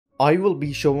I will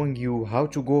be showing you how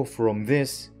to go from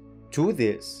this to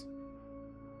this.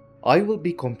 I will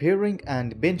be comparing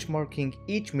and benchmarking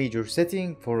each major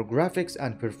setting for graphics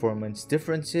and performance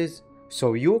differences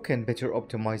so you can better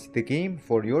optimize the game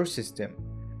for your system.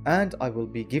 And I will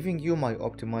be giving you my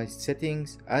optimized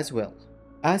settings as well.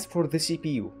 As for the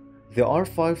CPU, the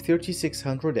R5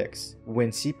 3600X, when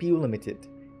CPU limited,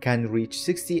 can reach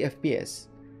 60 FPS,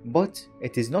 but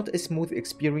it is not a smooth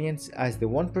experience as the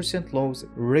 1% lows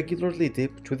regularly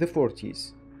dip to the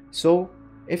 40s. So,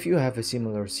 if you have a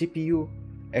similar CPU,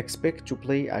 expect to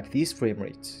play at these frame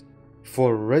rates.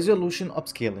 For resolution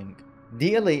upscaling,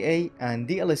 DLAA and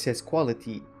DLSS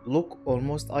quality look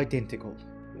almost identical,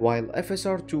 while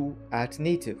FSR2 at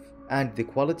native and the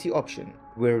quality option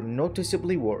were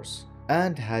noticeably worse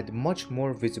and had much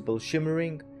more visible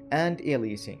shimmering and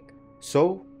aliasing.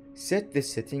 So, set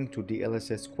this setting to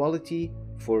DLSS quality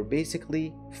for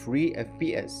basically 3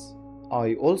 FPS.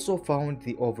 I also found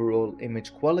the overall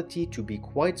image quality to be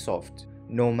quite soft,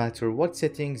 no matter what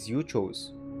settings you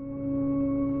chose.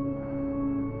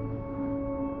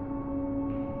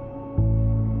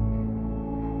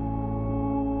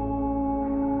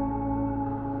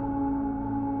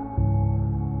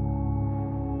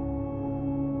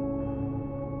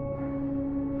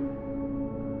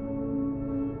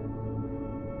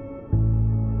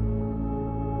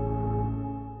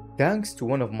 Thanks to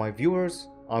one of my viewers,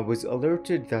 I was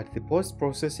alerted that the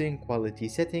post-processing quality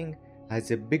setting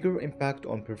has a bigger impact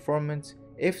on performance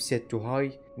if set to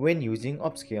high when using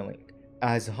upscaling,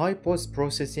 as high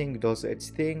post-processing does its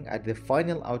thing at the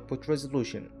final output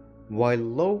resolution, while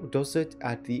low does it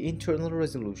at the internal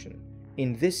resolution.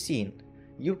 In this scene,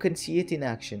 you can see it in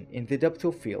action in the depth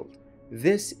of field.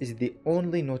 This is the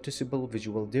only noticeable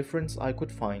visual difference I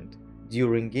could find.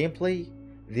 During gameplay,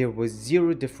 there was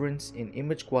zero difference in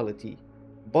image quality,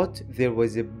 but there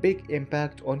was a big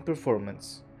impact on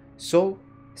performance. So,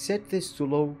 set this to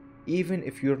low even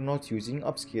if you're not using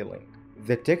upscaling.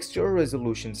 The texture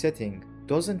resolution setting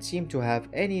doesn't seem to have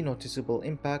any noticeable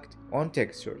impact on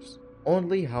textures,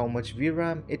 only how much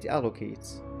VRAM it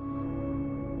allocates.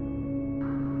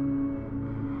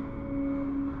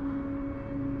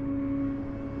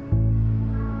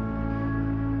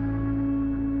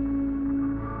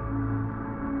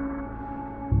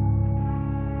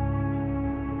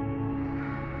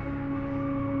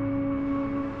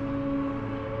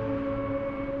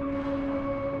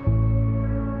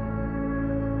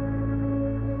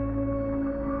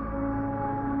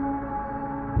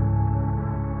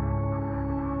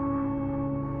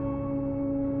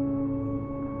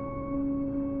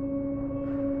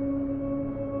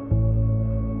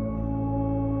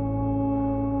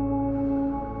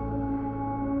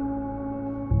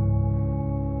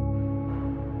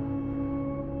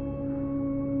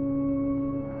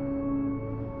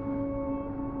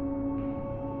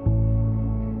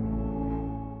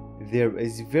 There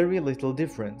is very little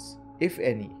difference, if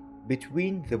any,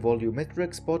 between the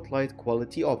volumetric spotlight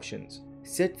quality options.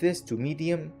 Set this to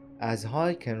medium, as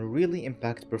high can really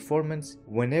impact performance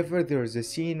whenever there is a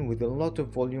scene with a lot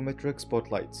of volumetric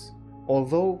spotlights.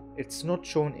 Although it's not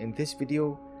shown in this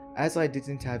video as I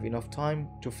didn't have enough time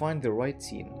to find the right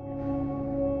scene.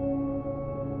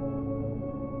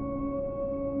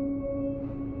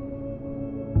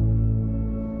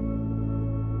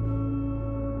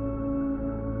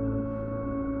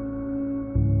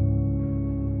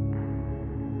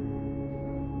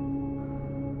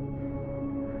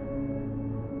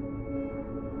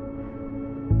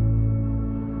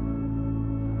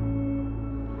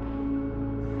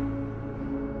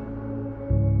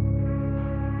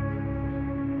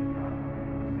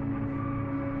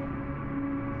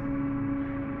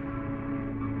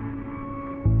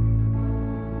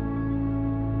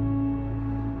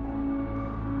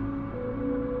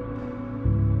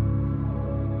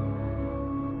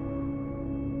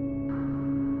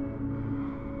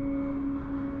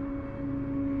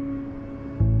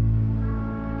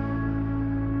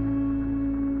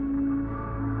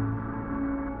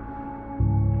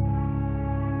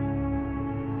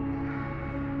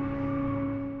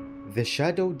 The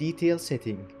shadow detail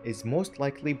setting is most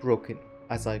likely broken,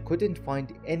 as I couldn't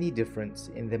find any difference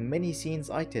in the many scenes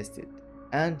I tested,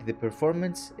 and the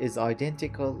performance is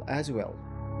identical as well.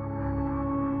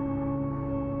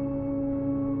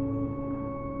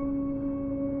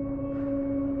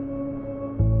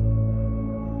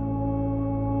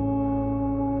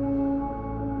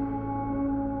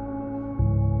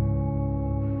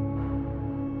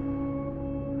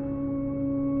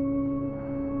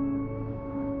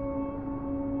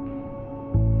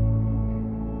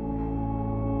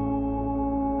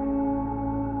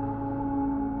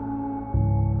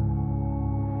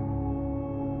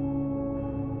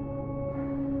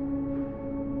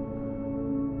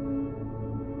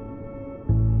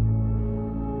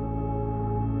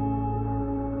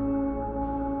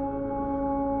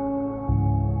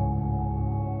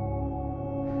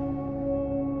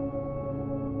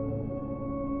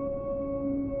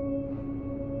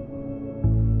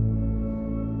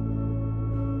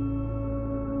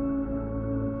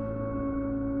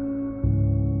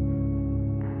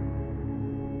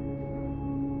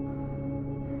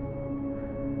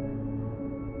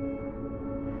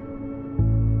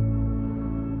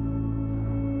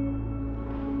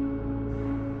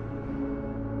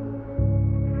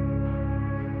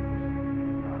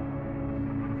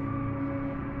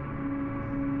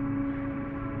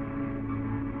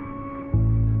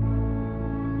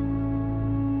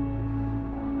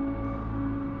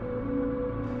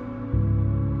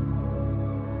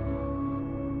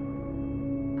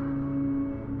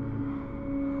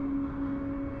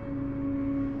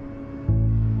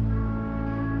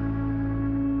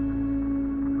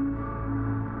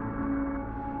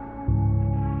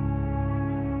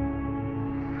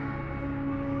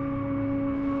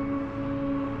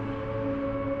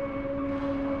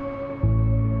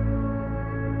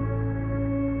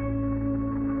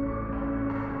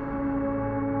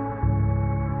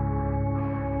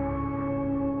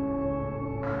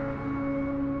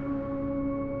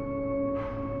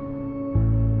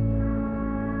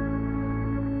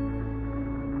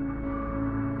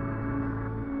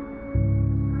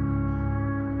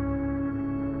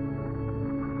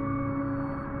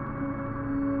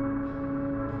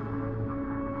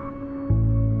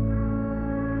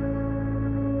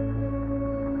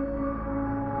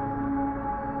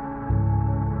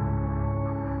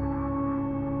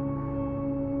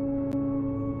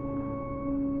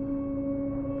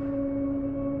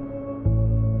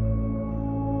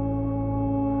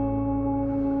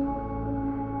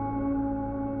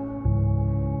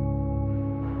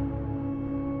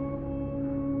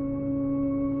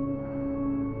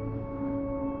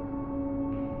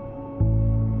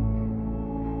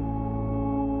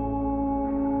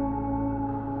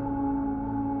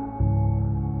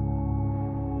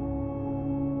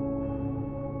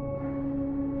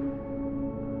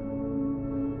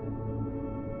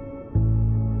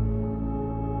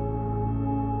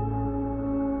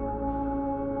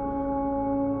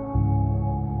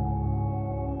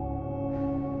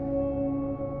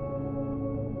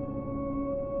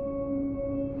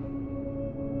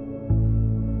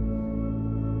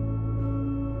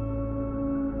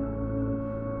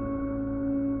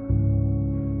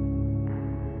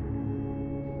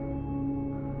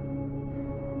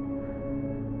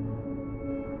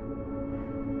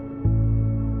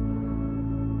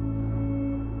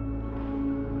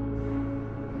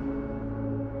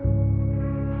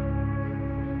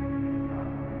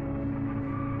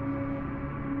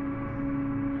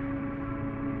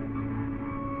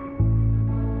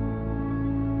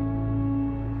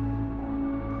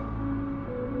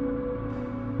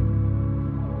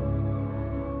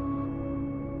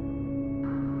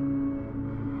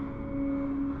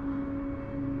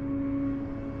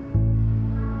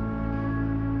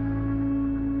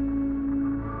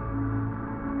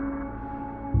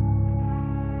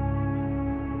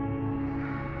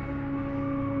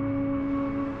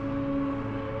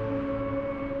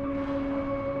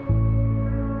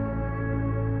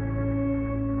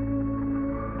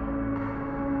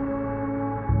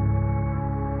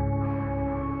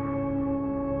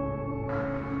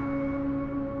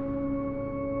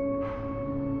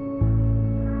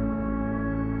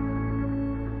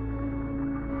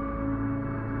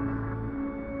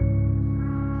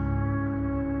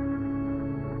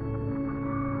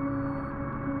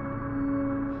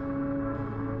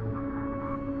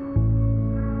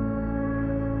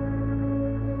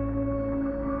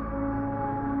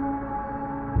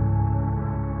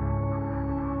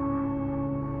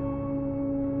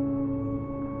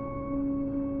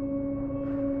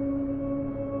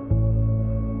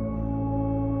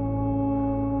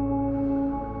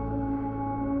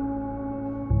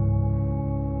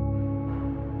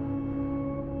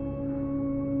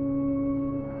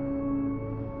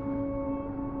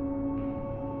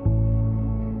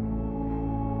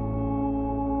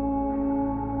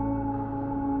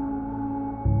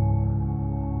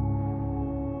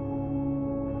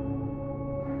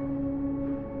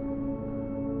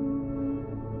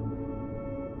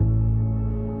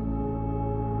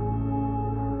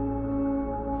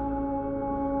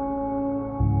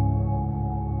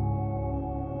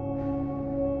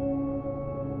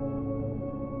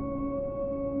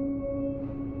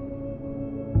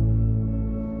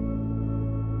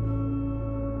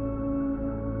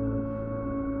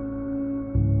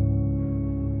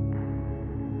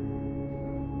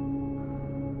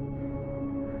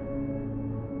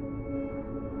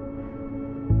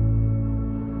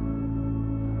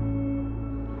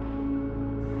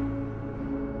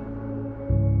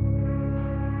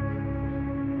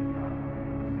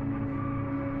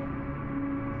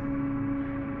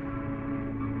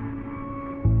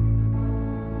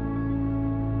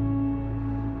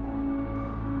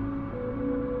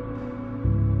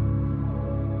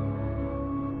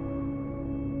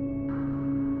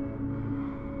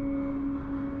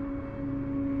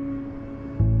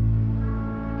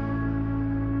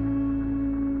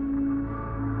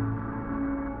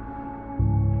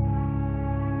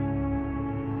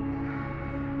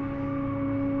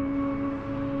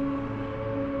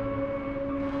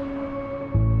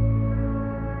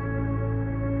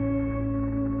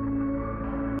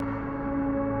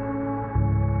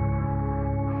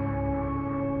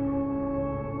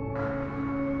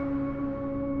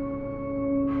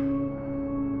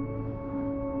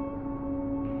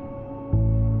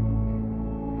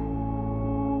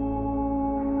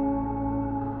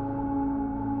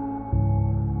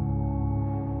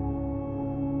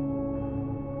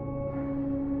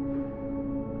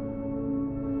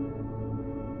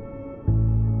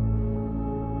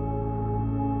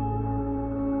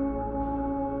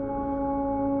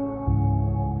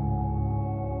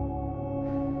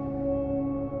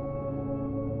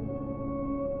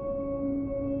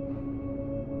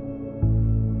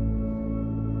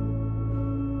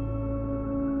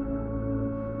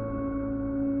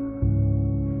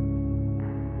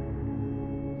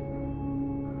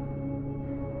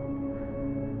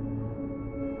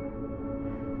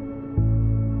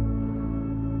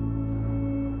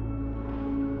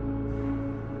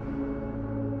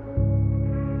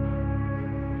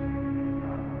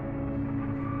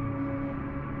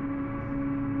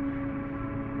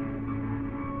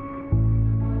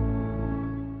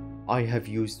 I have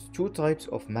used two types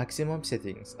of maximum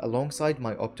settings alongside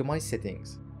my optimized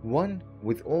settings, one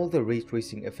with all the ray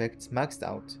tracing effects maxed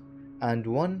out, and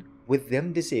one with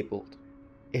them disabled.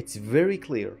 It's very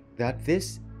clear that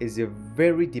this is a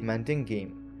very demanding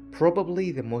game, probably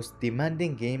the most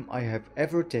demanding game I have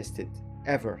ever tested,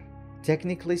 ever.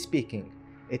 Technically speaking,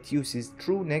 it uses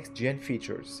true next-gen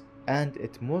features, and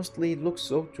it mostly looks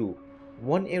so too.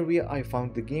 One area I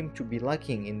found the game to be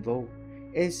lacking in though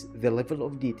is the level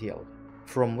of detail.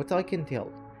 From what I can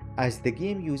tell, as the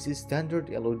game uses standard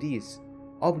LODs,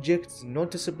 objects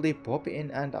noticeably pop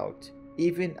in and out,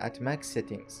 even at max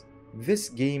settings. This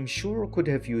game sure could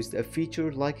have used a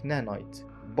feature like Nanite,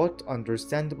 but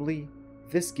understandably,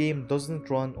 this game doesn't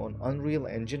run on Unreal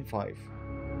Engine 5.